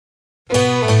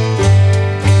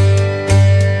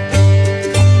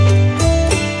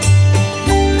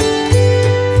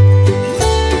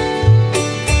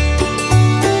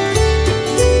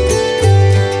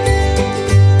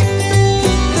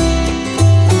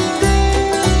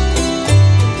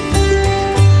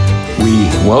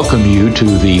welcome you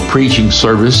to the preaching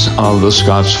service of the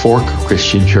Scotts Fork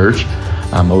Christian Church.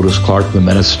 I'm Otis Clark, the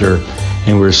minister,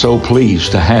 and we're so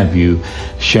pleased to have you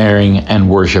sharing and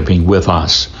worshiping with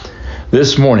us.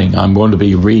 This morning, I'm going to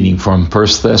be reading from 1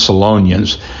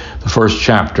 Thessalonians, the first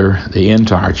chapter, the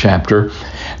entire chapter,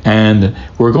 and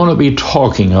we're going to be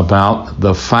talking about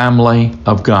the family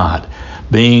of God,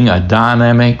 being a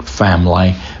dynamic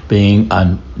family, being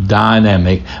a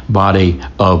dynamic body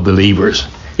of believers.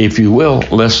 If you will,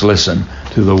 let's listen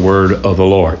to the word of the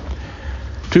Lord.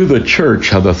 To the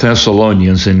church of the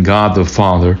Thessalonians in God the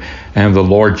Father and the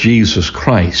Lord Jesus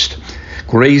Christ,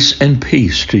 grace and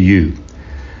peace to you.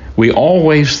 We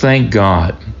always thank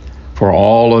God for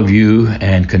all of you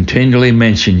and continually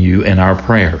mention you in our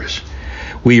prayers.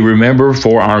 We remember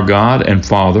for our God and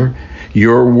Father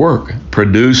your work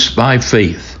produced by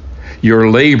faith,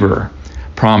 your labor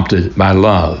prompted by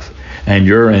love, and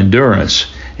your endurance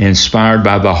inspired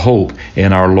by the hope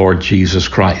in our Lord Jesus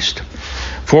Christ.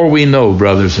 For we know,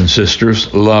 brothers and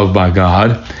sisters, loved by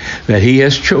God, that He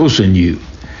has chosen you,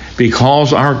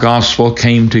 because our gospel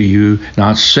came to you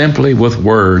not simply with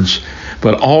words,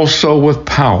 but also with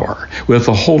power, with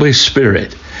the Holy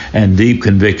Spirit and deep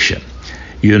conviction.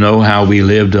 You know how we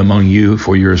lived among you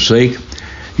for your sake.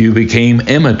 You became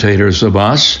imitators of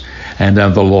us and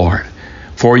of the Lord.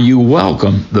 For you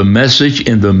welcomed the message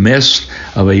in the midst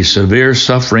of a severe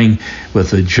suffering with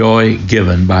the joy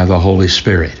given by the Holy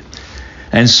Spirit.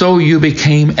 And so you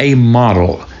became a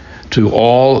model to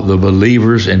all the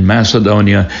believers in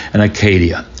Macedonia and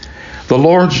Achaia. The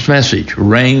Lord's message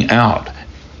rang out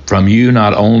from you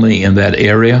not only in that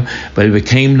area, but it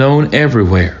became known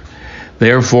everywhere.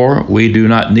 Therefore, we do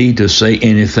not need to say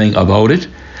anything about it,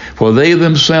 for they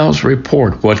themselves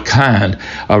report what kind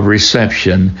of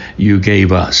reception you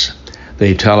gave us.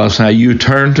 They tell us how you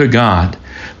turned to God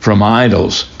from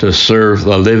idols to serve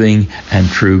the living and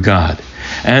true God,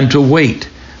 and to wait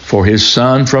for His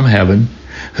Son from heaven,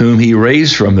 whom He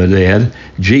raised from the dead,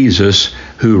 Jesus,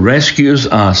 who rescues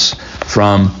us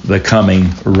from the coming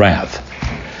wrath.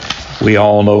 We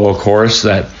all know, of course,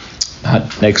 that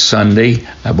next Sunday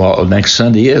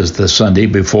is the Sunday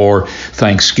before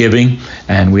Thanksgiving,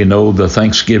 and we know the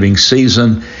Thanksgiving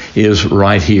season is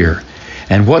right here.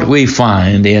 And what we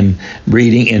find in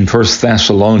reading in 1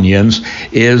 Thessalonians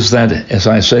is that, as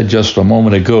I said just a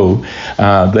moment ago,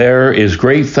 there is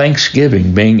great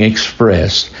thanksgiving being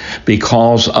expressed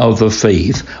because of the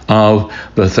faith of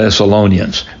the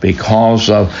Thessalonians,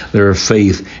 because of their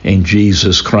faith in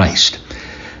Jesus Christ.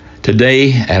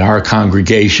 Today at our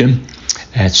congregation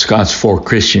at Scotts Fork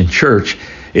Christian Church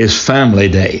is Family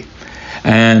Day.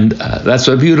 And that's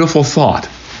a beautiful thought,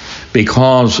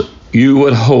 because you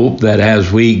would hope that as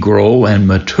we grow and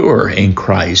mature in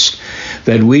Christ,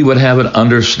 that we would have an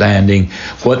understanding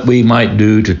what we might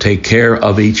do to take care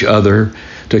of each other,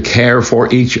 to care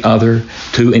for each other,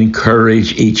 to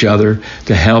encourage each other,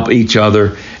 to help each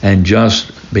other, and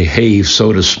just behave,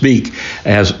 so to speak,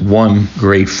 as one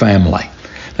great family.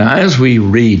 Now, as we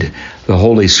read the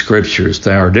Holy Scriptures,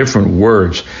 there are different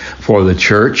words for the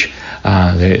church.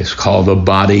 It's called the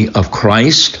body of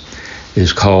Christ.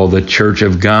 It's called the Church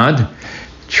of God,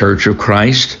 Church of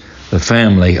Christ, the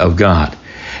family of God.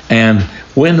 And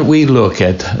when we look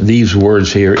at these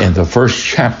words here in the first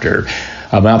chapter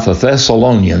about the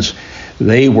Thessalonians,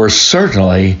 they were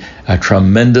certainly a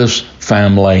tremendous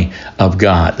family of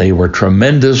God. They were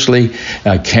tremendously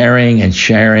caring and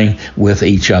sharing with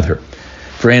each other.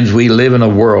 Friends, we live in a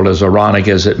world, as ironic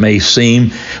as it may seem,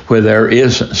 where there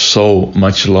is so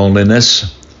much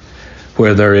loneliness,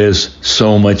 where there is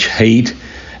so much hate,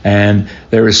 and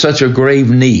there is such a grave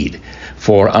need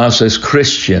for us as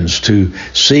Christians to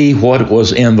see what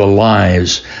was in the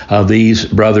lives of these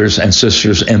brothers and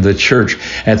sisters in the church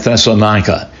at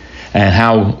Thessalonica, and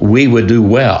how we would do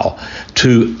well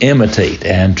to imitate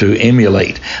and to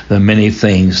emulate the many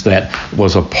things that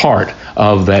was a part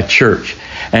of that church.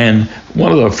 And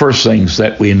one of the first things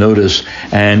that we notice,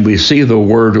 and we see the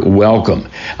word welcome.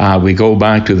 We go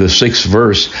back to the 6th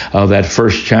verse of that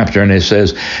first chapter, and it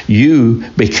says, you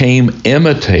became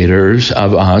imitators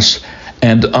of us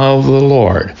and of the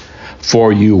Lord,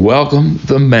 for you welcomed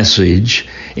the message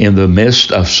in the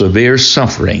midst of severe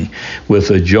suffering with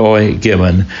the joy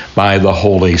given by the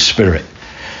Holy Spirit.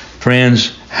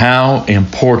 Friends, how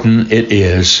important it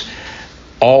is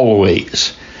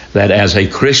always that as a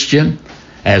Christian,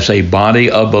 as a body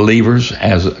of believers,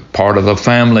 as part of the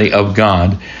family of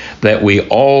God, that we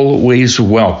always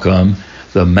welcome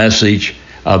the message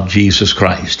of Jesus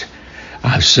Christ.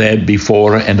 I've said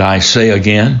before, and I say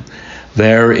again,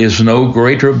 there is no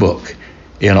greater book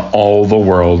in all the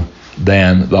world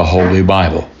than the Holy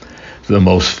Bible. the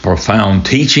most profound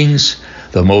teachings,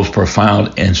 the most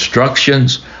profound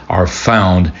instructions are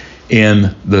found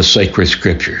in the sacred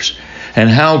scriptures. And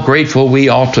how grateful we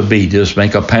ought to be. Just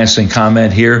make a passing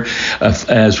comment here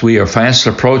as we are fast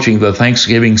approaching the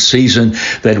Thanksgiving season,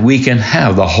 that we can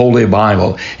have the Holy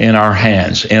Bible in our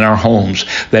hands, in our homes,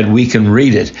 that we can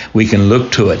read it, we can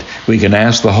look to it, we can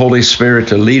ask the Holy Spirit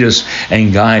to lead us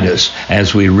and guide us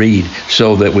as we read,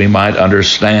 so that we might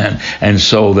understand and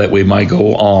so that we might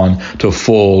go on to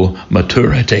full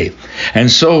maturity. And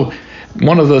so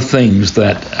one of the things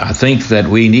that I think that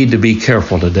we need to be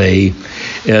careful today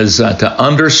is to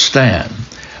understand,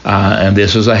 and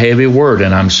this is a heavy word,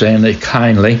 and I'm saying it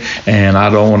kindly, and I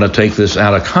don't want to take this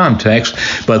out of context,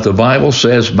 but the Bible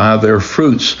says, by their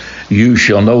fruits you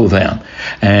shall know them.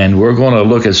 And we're going to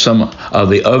look at some of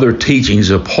the other teachings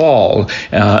of Paul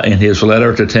in his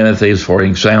letter to Timothy, for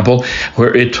example,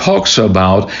 where it talks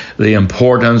about the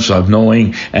importance of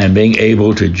knowing and being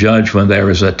able to judge when there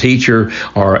is a teacher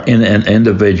or an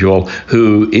individual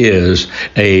who is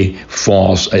a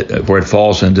false, where it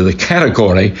falls into the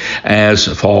category as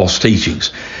false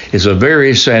teachings. It's a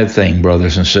very sad thing,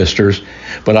 brothers and sisters,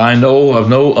 but I know of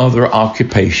no other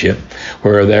occupation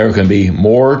where there can be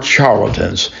more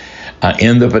charlatans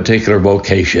in the particular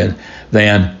vocation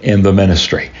than in the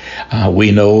ministry.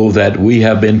 We know that we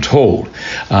have been told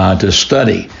to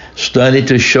study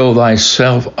to show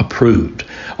thyself approved,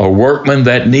 a workman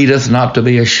that needeth not to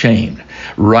be ashamed,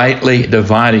 rightly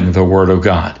dividing the word of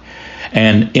God.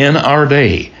 And in our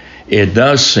day, it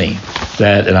does seem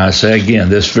that, and I say again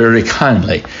this very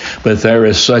kindly, but there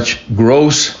is such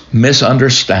gross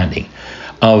misunderstanding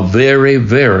of very,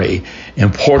 very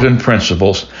important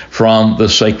principles from the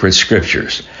sacred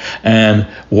scriptures. And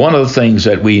one of the things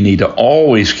that we need to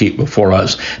always keep before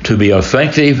us, to be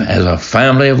effective as a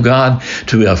family of God,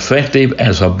 to be effective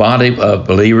as a body of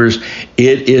believers,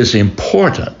 it is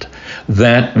important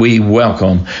that we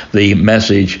welcome the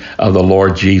message of the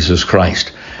Lord Jesus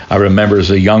Christ. I remember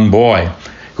as a young boy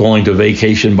going to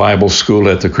vacation Bible school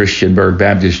at the Christianburg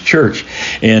Baptist Church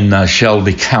in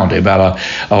Shelby County, about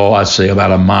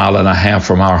a mile and a half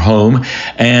from our home.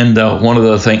 And one of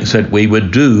the things that we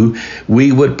would do,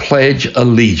 we would pledge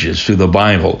allegiance to the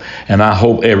Bible. And I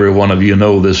hope every one of you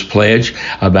know this pledge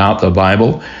about the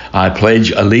Bible. I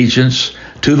pledge allegiance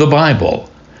to the Bible,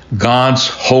 God's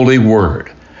holy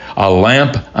word, a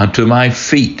lamp unto my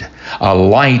feet, a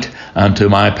light unto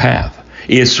my path.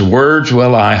 Its words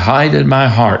will I hide in my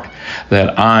heart,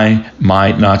 that I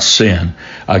might not sin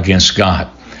against God.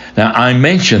 Now, I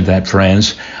mention that,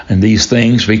 friends, and these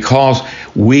things because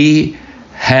we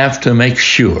have to make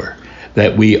sure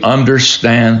that we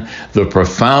understand the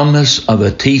profoundness of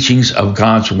the teachings of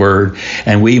God's Word,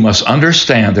 and we must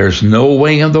understand there's no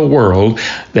way in the world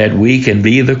that we can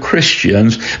be the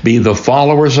Christians, be the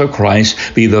followers of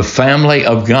Christ, be the family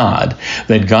of God,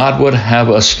 that God would have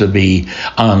us to be,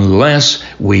 unless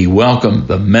we welcome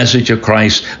the message of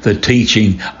Christ, the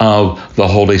teaching of the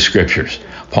Holy Scriptures.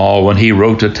 Paul, when he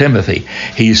wrote to Timothy,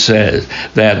 he says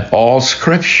that all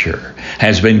Scripture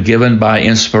has been given by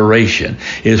inspiration,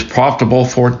 is profitable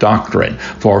for doctrine,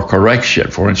 for correction,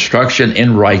 for instruction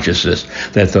in righteousness,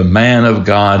 that the man of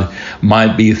God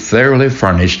might be thoroughly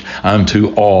furnished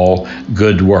unto all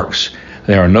good works.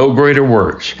 There are no greater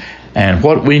words. And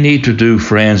what we need to do,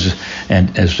 friends,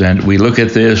 and as we look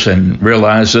at this and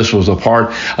realize this was a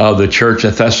part of the church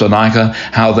at Thessalonica,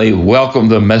 how they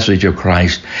welcomed the message of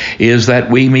Christ, is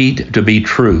that we need to be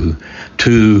true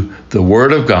to the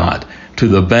Word of God, to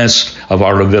the best of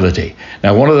our ability.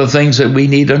 Now, one of the things that we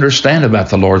need to understand about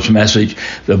the Lord's message,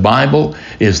 the Bible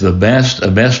is the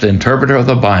best interpreter of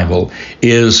the Bible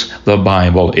is the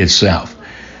Bible itself.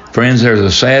 Friends, there's a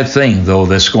sad thing, though,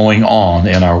 that's going on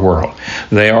in our world.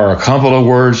 There are a couple of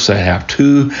words that have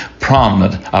too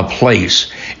prominent a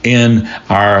place in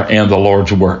the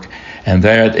Lord's work, and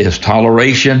that is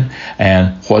toleration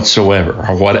and whatsoever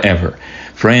or whatever.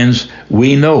 Friends,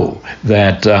 we know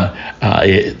that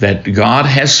that God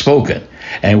has spoken,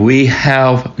 and we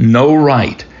have no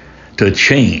right to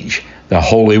change the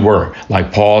Holy Word.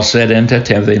 Like Paul said into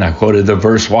Timothy, and I quoted the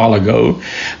verse a while ago,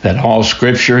 that all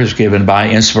Scripture is given by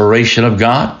inspiration of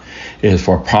God, is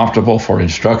for profitable for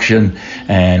instruction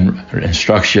and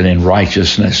instruction in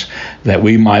righteousness, that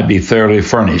we might be thoroughly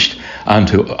furnished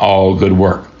unto all good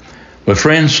work. But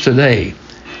friends, today,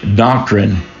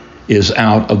 doctrine is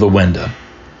out of the window.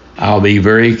 I'll be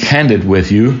very candid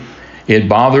with you. It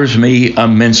bothers me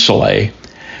immensely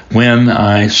when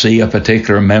I see a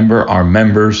particular member or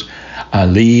members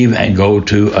leave and go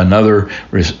to another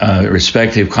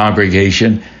respective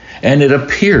congregation, and it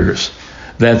appears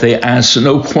that they ask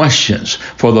no questions,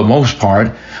 for the most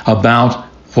part, about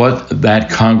what that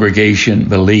congregation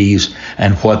believes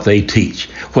and what they teach,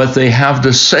 what they have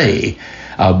to say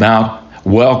about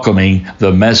welcoming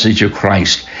the message of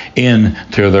Christ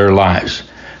into their lives.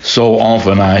 So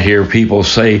often I hear people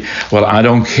say, well, I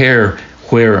don't care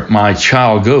where my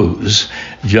child goes,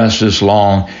 just as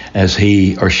long as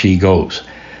he or she goes.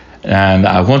 And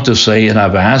I want to say, and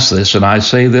I've asked this, and I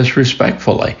say this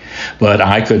respectfully, but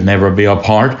I could never be a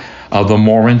part of the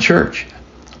Mormon Church,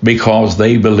 because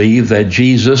they believe that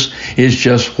Jesus is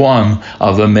just one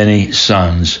of the many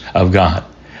sons of God.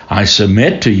 I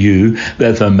submit to you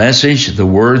that the message, the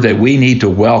word that we need to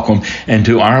welcome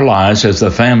into our lives as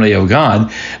the family of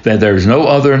God, that there is no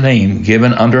other name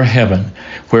given under heaven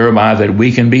whereby that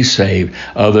we can be saved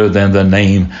other than the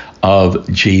name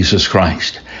of Jesus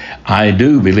Christ. I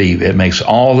do believe it makes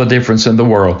all the difference in the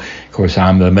world. Of course,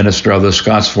 I'm the minister of the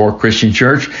Scots Fork Christian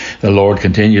Church. The Lord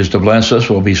continues to bless us.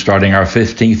 We'll be starting our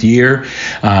 15th year.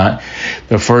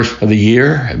 The first of the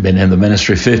year, I've been in the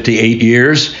ministry 58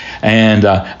 years, and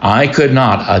I could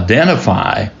not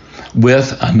identify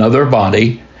with another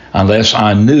body unless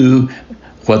I knew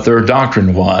what their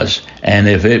doctrine was. And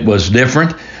if it was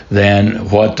different than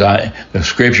what the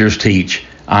scriptures teach,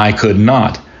 I could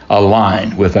not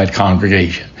align with that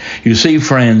congregation. You see,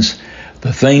 friends,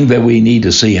 the thing that we need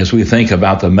to see as we think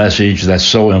about the message that's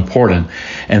so important,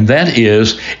 and that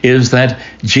is that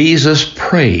Jesus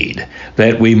prayed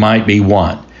that we might be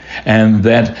one. And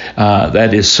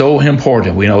that is so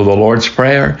important. We know the Lord's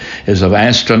Prayer is of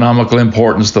astronomical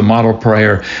importance, the model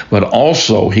prayer, but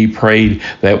also he prayed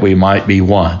that we might be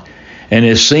one. And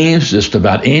it seems just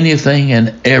about anything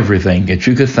and everything that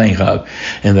you could think of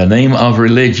in the name of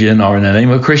religion or in the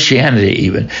name of Christianity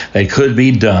even that could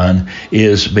be done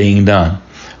is being done.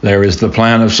 There is the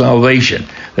plan of salvation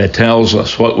that tells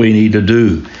us what we need to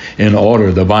do in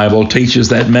order. The Bible teaches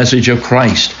that message of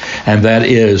Christ, and that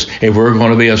is, if we're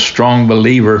going to be a strong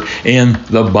believer in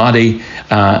the body,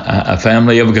 a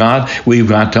family of God, we've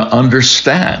got to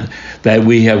understand that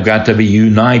we have got to be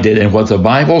united in what the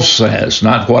Bible says,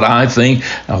 not what I think,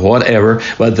 whatever,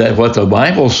 but that what the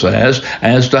Bible says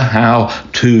as to how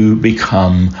to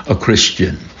become a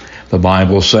Christian. The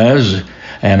Bible says,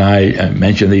 and I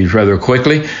mention these rather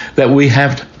quickly, that we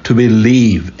have to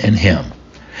believe in him.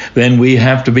 Then we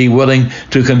have to be willing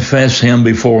to confess him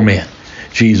before men.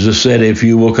 Jesus said, if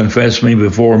you will confess me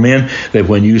before men, that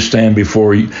when you stand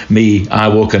before me, I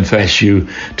will confess you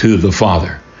to the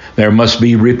Father. There must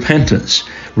be repentance,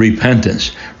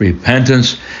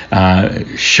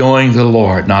 showing the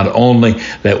Lord not only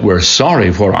that we're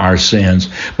sorry for our sins,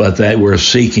 but that we're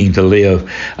seeking to live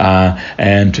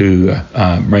and to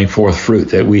bring forth fruit,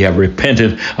 that we have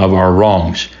repented of our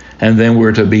wrongs. And then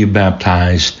we're to be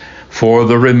baptized for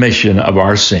the remission of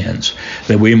our sins,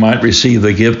 that we might receive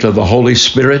the gift of the Holy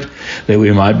Spirit, that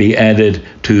we might be added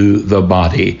to the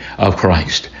body of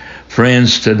Christ.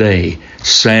 Friends, today,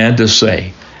 sad to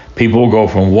say, people go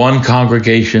from one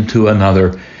congregation to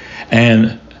another,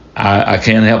 and I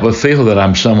can't help but feel that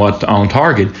I'm somewhat on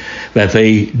target, that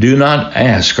they do not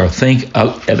ask or think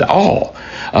at all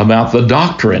about the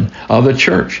doctrine of the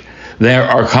church. There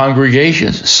are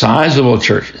congregations, sizable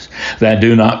churches, that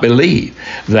do not believe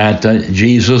that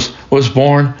Jesus was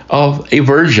born of a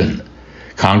virgin.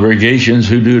 Congregations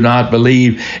who do not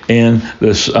believe in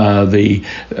this, the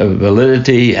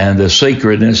validity and the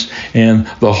sacredness in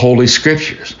the Holy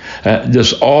Scriptures.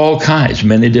 Just all kinds.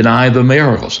 Many deny the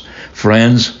miracles.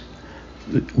 Friends,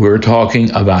 we're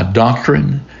talking about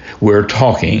doctrine. We're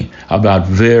talking about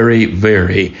very,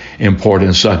 very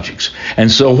important subjects. And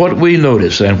so what we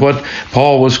notice and what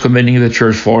Paul was commending the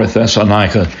church for at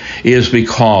Thessalonica is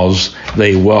because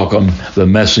they welcome the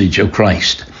message of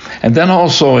Christ. And then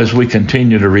also as we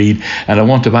continue to read, and I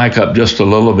want to back up just a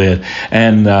little bit,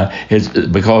 and it's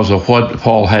because of what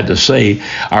Paul had to say,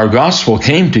 our gospel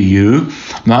came to you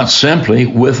not simply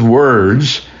with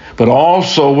words, but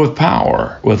also with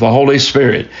power, with the Holy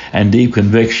Spirit and deep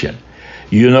conviction.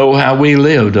 You know how we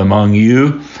lived among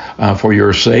you for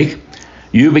your sake.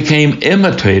 You became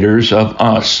imitators of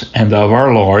us and of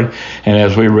our Lord. And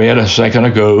as we read a second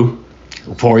ago,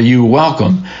 for you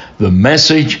welcome the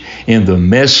message in the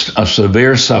midst of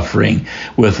severe suffering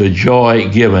with the joy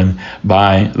given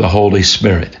by the Holy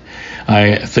Spirit.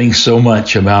 I think so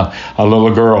much about a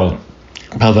little girl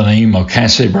by the name of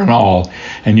Cassie Bernal.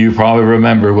 And you probably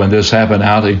remember when this happened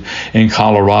out in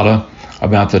Colorado,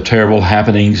 about the terrible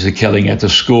happenings, the killing at the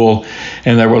school.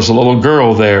 And there was a little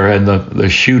girl there, and the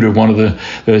shooter,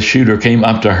 the shooter came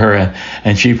up to her,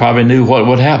 and she probably knew what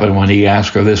would happen when he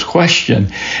asked her this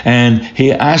question. And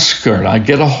he asked her, I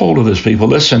get a hold of this, people,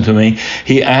 listen to me.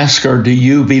 He asked her, do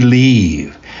you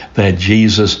believe that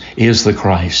Jesus is the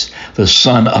Christ, the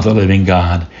Son of the living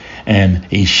God? And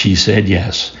she said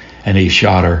yes, and he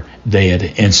shot her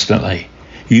dead instantly.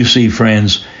 You see,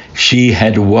 friends, she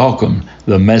had welcomed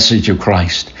the message of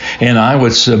Christ. And I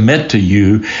would submit to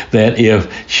you that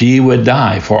if she would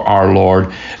die for our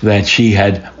Lord, that she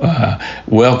had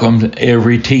welcomed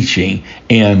every teaching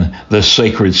in the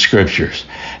sacred scriptures.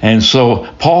 And so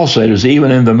Paul said it was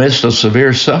even in the midst of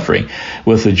severe suffering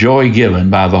with the joy given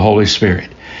by the Holy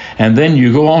Spirit. And then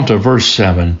you go on to verse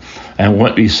 7, and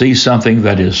what we see something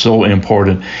that is so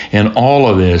important in all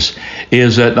of this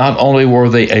is that not only were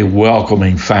they a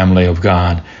welcoming family of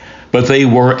God, but they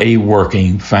were a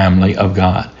working family of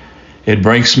God. It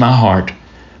breaks my heart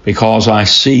because I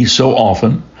see so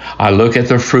often, I look at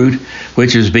the fruit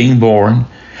which is being born,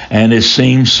 and it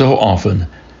seems so often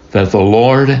that the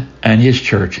Lord and His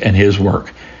church and His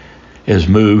work is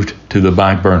moved to the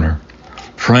back burner.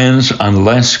 Friends,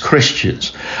 unless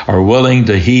Christians are willing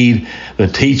to heed the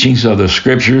teachings of the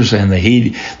Scriptures and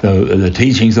the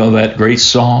teachings of that great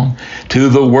song, to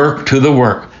the work,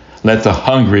 let the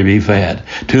hungry be fed.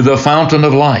 To the fountain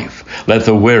of life, let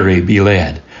the weary be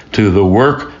led. To the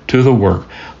work.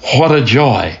 What a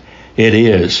joy it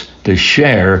is to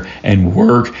share and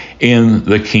work in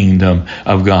the kingdom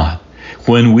of God.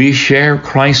 When we share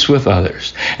Christ with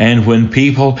others, and when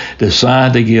people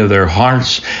decide to give their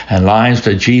hearts and lives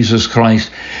to Jesus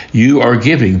Christ, you are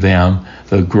giving them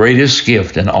the greatest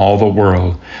gift in all the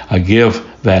world, a gift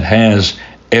that has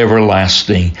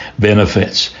everlasting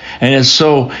benefits. And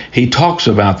so he talks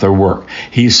about their work.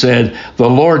 He said, the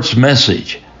Lord's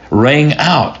message rang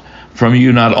out from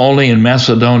you not only in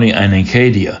Macedonia and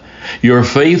Achaia. Your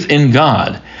faith in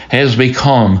God has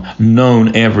become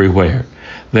known everywhere.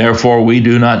 Therefore, we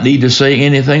do not need to say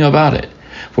anything about it,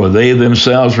 for they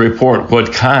themselves report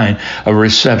what kind of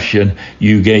reception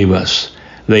you gave us.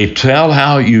 They tell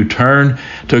how you turned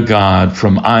to God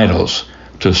from idols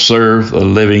to serve the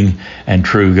living and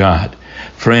true God.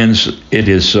 Friends, it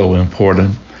is so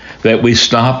important that we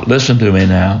stop, listen to me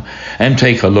now, and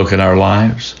take a look at our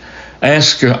lives.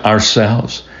 Ask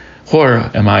ourselves, where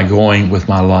am I going with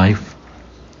my life?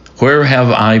 Where have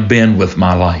I been with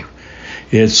my life?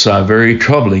 It's very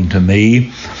troubling to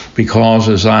me because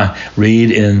as I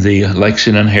read in the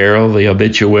Lexington Herald, the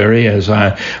obituary, as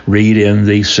I read in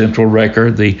the Central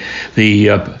Record, the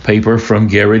paper from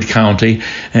Garrett County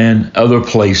and other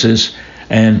places,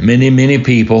 and many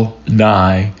people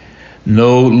die,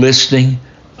 no listing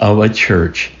of a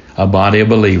church, a body of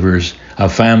believers, a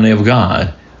family of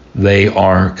God they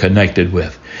are connected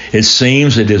with. It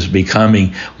seems it is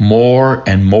becoming more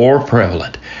and more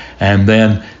prevalent. And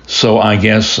then, so I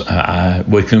guess I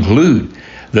would conclude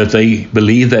that they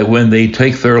believe that when they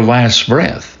take their last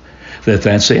breath,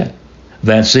 that's it.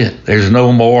 That's it. There's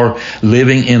no more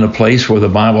living in a place where the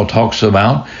Bible talks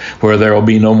about where there will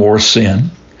be no more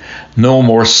sin, no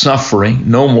more suffering,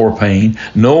 no more pain,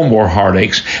 no more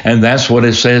heartaches. And that's what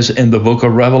it says in the book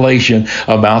of Revelation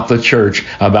about the church,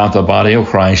 about the body of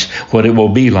Christ, what it will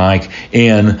be like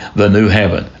in the new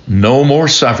heaven. No more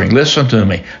suffering. Listen to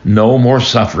me. No more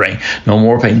suffering. No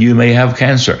more pain. You may have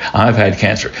cancer. I've had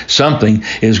cancer. Something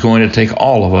is going to take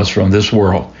all of us from this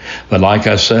world. But like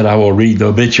I said, I will read the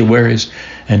obituaries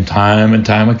and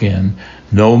time again,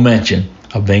 no mention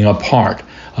of being a part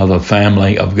of the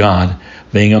family of God,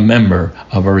 being a member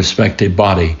of a respected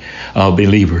body of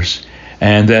believers.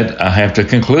 And that I have to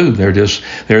conclude,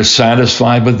 they're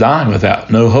satisfied with dying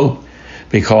without no hope,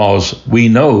 because we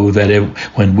know that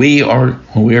when we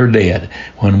are dead,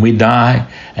 when we die,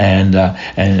 and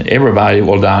everybody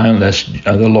will die unless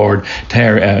the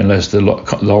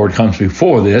Lord comes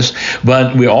before this,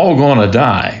 but we're all going to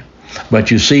die.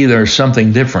 But you see, there's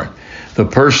something different. The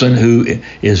person who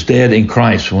is dead in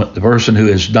Christ, the person who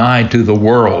has died to the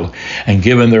world and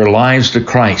given their lives to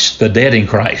Christ, the dead in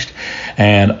Christ.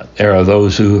 And there are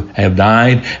those who have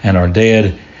died and are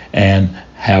dead and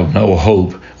have no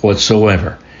hope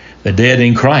whatsoever. The dead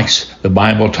in Christ, the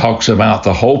Bible talks about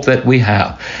the hope that we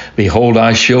have. Behold,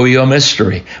 I show you a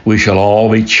mystery. We shall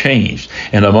all be changed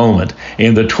in a moment,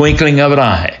 in the twinkling of an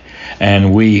eye,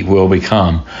 and we will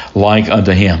become like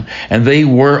unto him. And they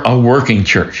were a working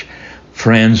church.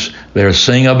 Friends, they're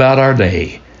saying about our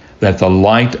day that the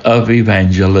light of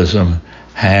evangelism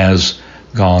has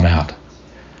gone out.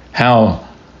 How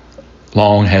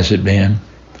long has it been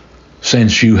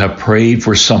since you have prayed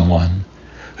for someone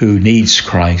who needs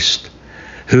Christ,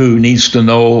 who needs to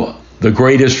know the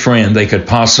greatest friend they could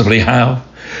possibly have,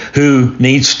 who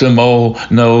needs to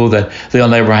know that they'll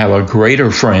never have a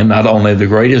greater friend, not only the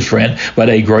greatest friend, but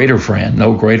a greater friend,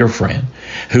 no greater friend,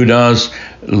 who does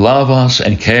love us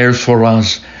and cares for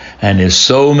us and is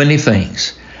so many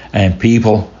things. And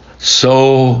people,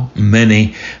 so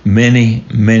many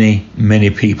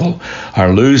people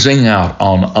are losing out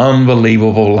on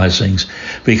unbelievable blessings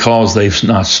because they've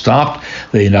not stopped.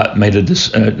 They've not made a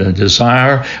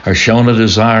desire or shown a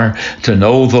desire to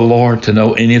know the Lord, to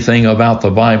know anything about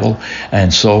the Bible,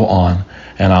 and so on.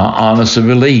 And I honestly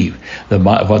believe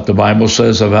what the Bible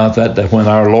says about that when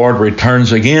our Lord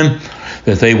returns again,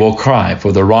 that they will cry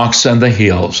for the rocks and the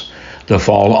hills to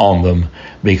fall on them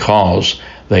because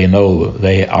they know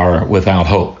they are without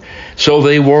hope. So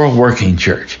they were a working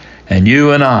church, and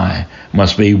you and I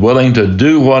must be willing to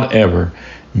do whatever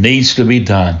needs to be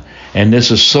done. And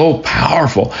this is so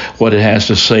powerful what it has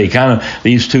to say. Kind of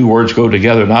these two words go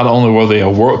together. Not only were they a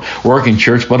working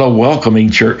church, but a welcoming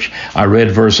church. I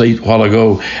read verse 8 a while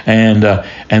ago,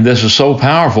 and this is so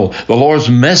powerful. The Lord's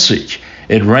message,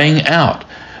 it rang out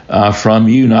from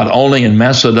you, not only in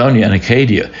Macedonia and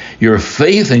Achaia. Your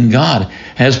faith in God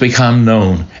has become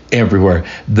known everywhere.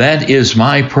 That is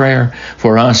my prayer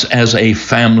for us as a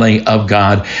family of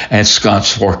God at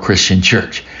Scots Fork Christian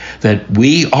Church, that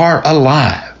we are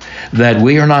alive, that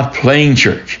we are not playing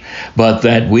church, but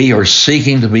that we are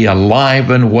seeking to be alive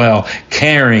and well,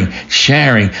 caring,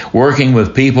 sharing, working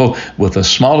with people, with the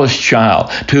smallest child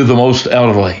to the most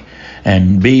elderly,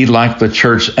 and be like the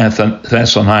church at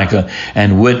Thessalonica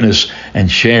and witness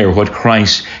and share what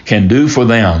Christ can do for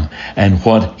them and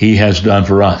what he has done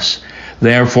for us.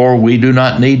 Therefore, we do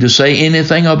not need to say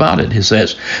anything about it, he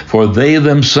says, for they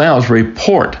themselves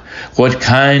report what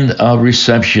kind of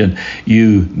reception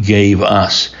you gave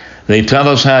us. They tell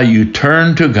us how you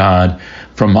turned to God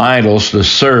from idols to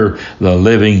serve the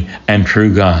living and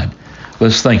true God.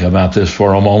 Let's think about this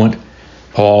for a moment.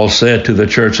 Paul said to the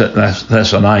church at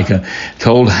Thessalonica,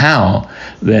 told how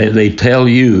they tell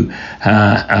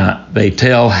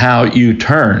how you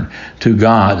turn to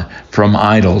God from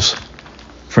idols.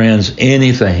 Friends,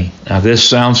 anything, now this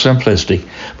sounds simplistic,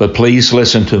 but please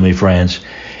listen to me, friends.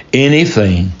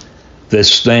 Anything that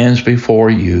stands before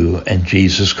you and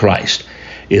Jesus Christ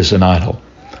is an idol.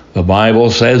 The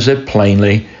Bible says it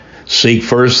plainly, seek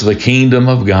first the kingdom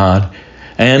of God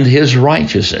and his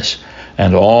righteousness,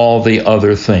 and all the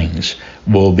other things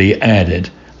will be added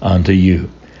unto you.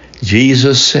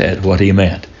 Jesus said what he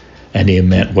meant, and he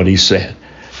meant what he said.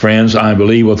 Friends, I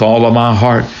believe with all of my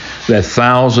heart that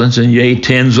thousands and yea,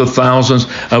 tens of thousands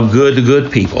of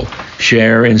good people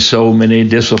share in so many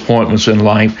disappointments in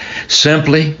life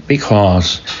simply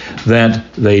because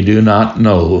that they do not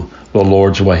know the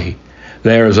Lord's way.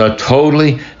 There is a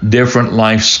totally different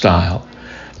lifestyle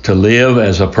to live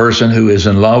as a person who is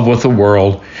in love with the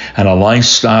world, and a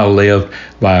lifestyle lived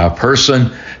by a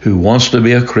person who wants to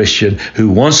be a Christian, who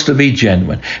wants to be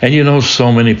genuine. And you know,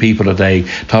 so many people today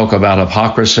talk about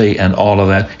hypocrisy and all of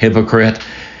that, hypocrite.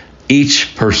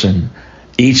 Each person,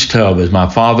 each tub, as my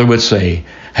father would say,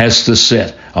 has to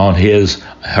sit on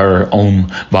her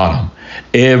own bottom.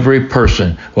 Every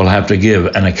person will have to give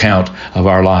an account of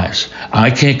our lives. I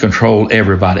can't control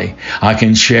everybody. I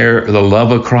can share the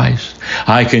love of Christ.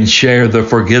 I can share the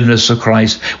forgiveness of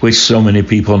Christ, which so many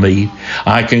people need.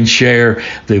 I can share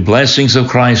the blessings of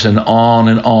Christ, and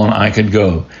on I could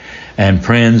go. And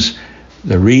friends,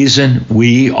 the reason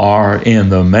we are in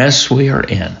the mess we are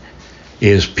in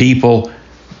is people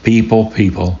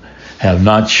have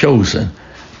not chosen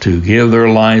to give their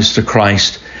lives to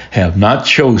Christ, have not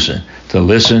chosen to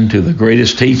listen to the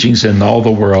greatest teachings in all the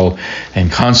world,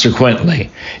 and consequently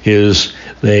it's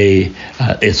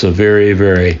a very,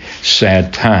 very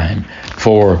sad time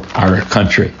for our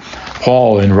country.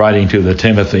 Paul, in writing to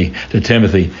Timothy,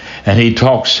 and he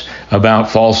talks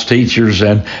about false teachers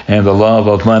and the love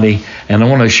of money. And I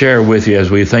want to share with you,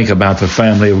 as we think about the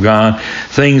family of God,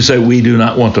 things that we do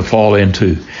not want to fall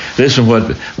into. This is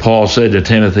what Paul said to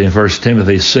Timothy in 1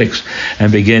 Timothy 6,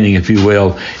 and beginning, if you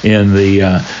will, in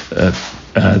the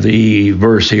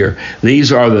verse here.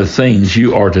 These are the things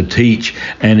you are to teach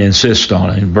and insist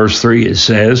on. In verse 3 it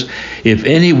says, if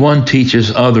anyone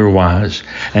teaches otherwise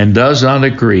and does not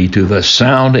agree to the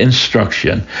sound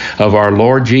instruction of our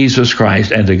Lord Jesus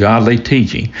Christ and to godly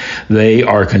teaching, they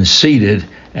are conceited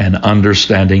and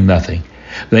understanding nothing.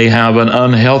 They have an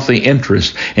unhealthy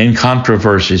interest in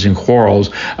controversies and quarrels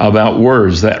about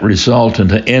words that result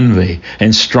into envy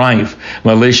and strife,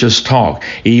 malicious talk,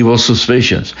 evil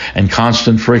suspicions, and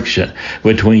constant friction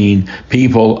between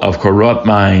people of corrupt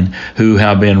mind who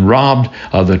have been robbed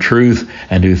of the truth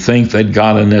and who think that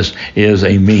godliness is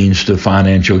a means to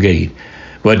financial gain.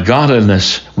 But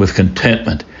godliness with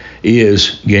contentment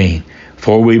is gain.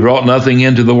 For we brought nothing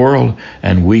into the world,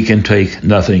 and we can take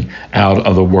nothing out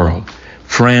of the world.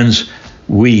 Friends,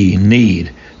 we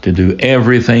need to do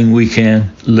everything we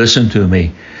can, listen to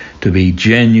me, to be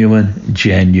genuine.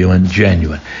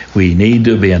 We need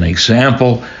to be an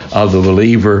example of the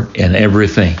believer in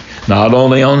everything, not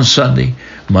only on Sunday,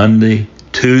 Monday,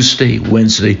 Tuesday,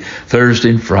 Wednesday, Thursday,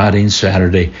 and Friday, and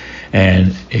Saturday.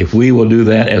 And if we will do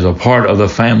that as a part of the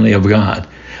family of God,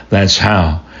 that's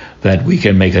how that we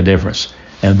can make a difference.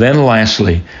 And then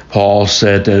lastly, Paul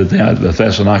said to the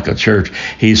Thessalonica church,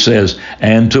 he says,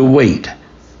 and to wait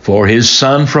for his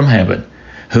Son from heaven,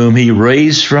 whom he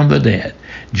raised from the dead,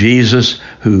 Jesus,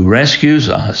 who rescues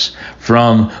us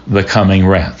from the coming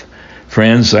wrath.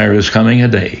 Friends, there is coming a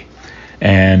day,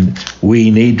 and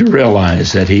we need to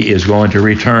realize that he is going to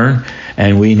return,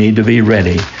 and we need to be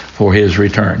ready for his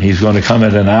return. He's going to come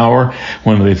at an hour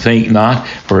when we think not.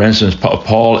 For instance,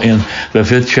 Paul in the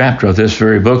 5th chapter of this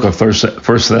very book of 1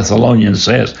 Thessalonians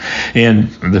says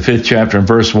in the 5th chapter in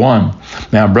verse 1,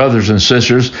 now brothers and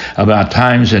sisters, about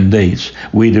times and dates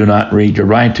we do not read to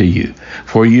write to you,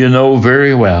 for you know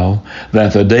very well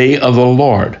that the day of the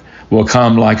Lord will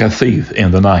come like a thief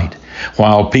in the night.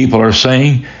 While people are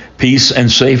saying peace and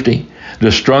safety,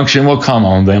 destruction will come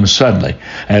on them suddenly,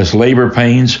 as labor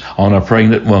pains on a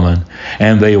pregnant woman,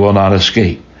 and they will not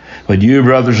escape. But you,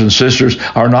 brothers and sisters,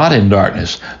 are not in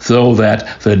darkness, so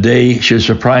that the day should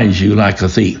surprise you like a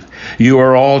thief. You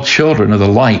are all children of the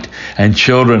light and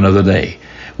children of the day.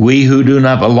 We who do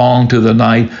not belong to the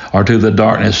night or to the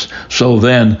darkness, so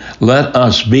then let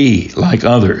us be like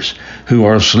others who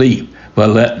are asleep.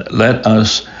 But let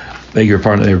us, beg your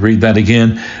pardon, read that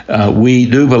again. We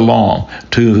do belong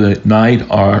to the night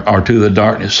or to the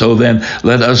darkness. So then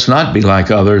let us not be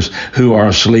like others who are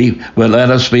asleep, but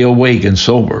let us be awake and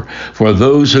sober. For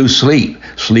those who sleep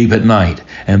at night,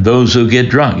 and those who get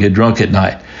drunk at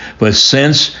night. But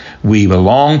since we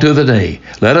belong to the day,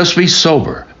 let us be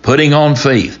sober, putting on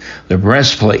faith, the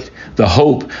breastplate, the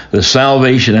hope, the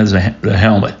salvation as the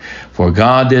helmet. For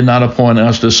God did not appoint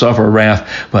us to suffer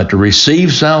wrath, but to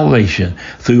receive salvation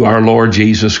through our Lord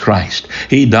Jesus Christ.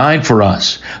 He died for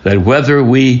us, that whether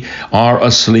we are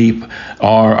asleep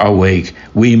or awake,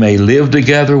 we may live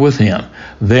together with him.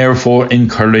 Therefore,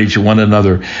 encourage one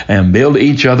another and build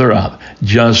each other up,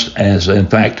 just as, in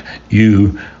fact,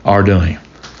 you are doing.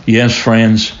 Yes,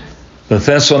 friends, the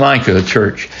Thessalonica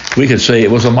church, we could say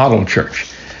it was a model church.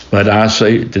 But I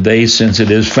say today, since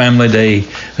it is Family Day,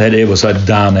 that it was a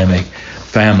dynamic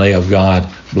family of God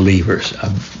believers, a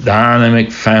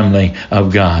dynamic family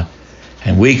of God.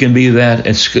 And we can be that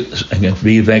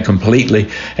completely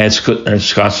at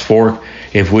Scotts Fork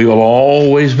if we will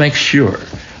always make sure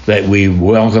that we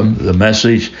welcome the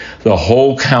message, the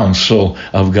whole counsel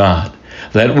of God,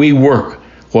 that we work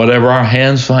whatever our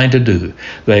hands find to do,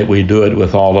 that we do it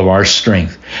with all of our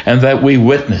strength, and that we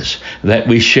witness, that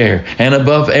we share. And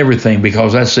above everything,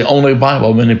 because that's the only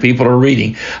Bible many people are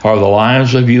reading, are the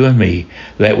lives of you and me,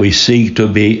 that we seek to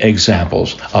be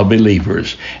examples of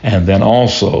believers, and then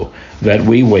also that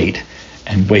we wait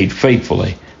and wait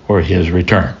faithfully for his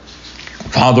return.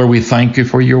 Father, we thank you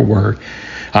for your word.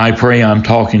 I pray I'm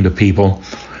talking to people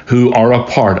who are a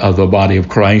part of the body of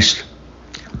Christ,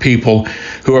 people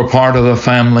who are part of the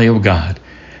family of God.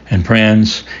 And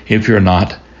friends, if you're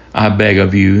not, I beg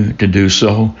of you to do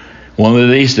so. One of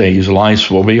these days,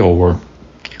 life will be over.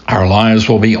 Our lives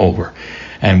will be over.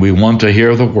 And we want to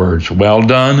hear the words, well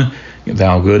done,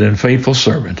 thou good and faithful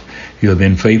servant. You have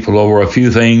been faithful over a few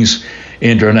things.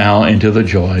 Enter now into the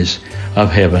joys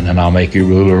of heaven, and I'll make you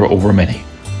ruler over many.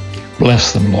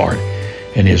 Bless them, Lord.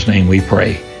 In his name we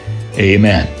pray.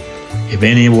 Amen. If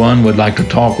anyone would like to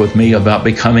talk with me about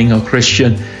becoming a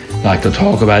Christian, like to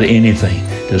talk about anything,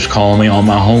 just call me on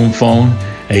my home phone,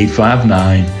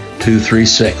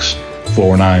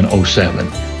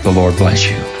 859-236-4907. The Lord bless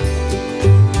you.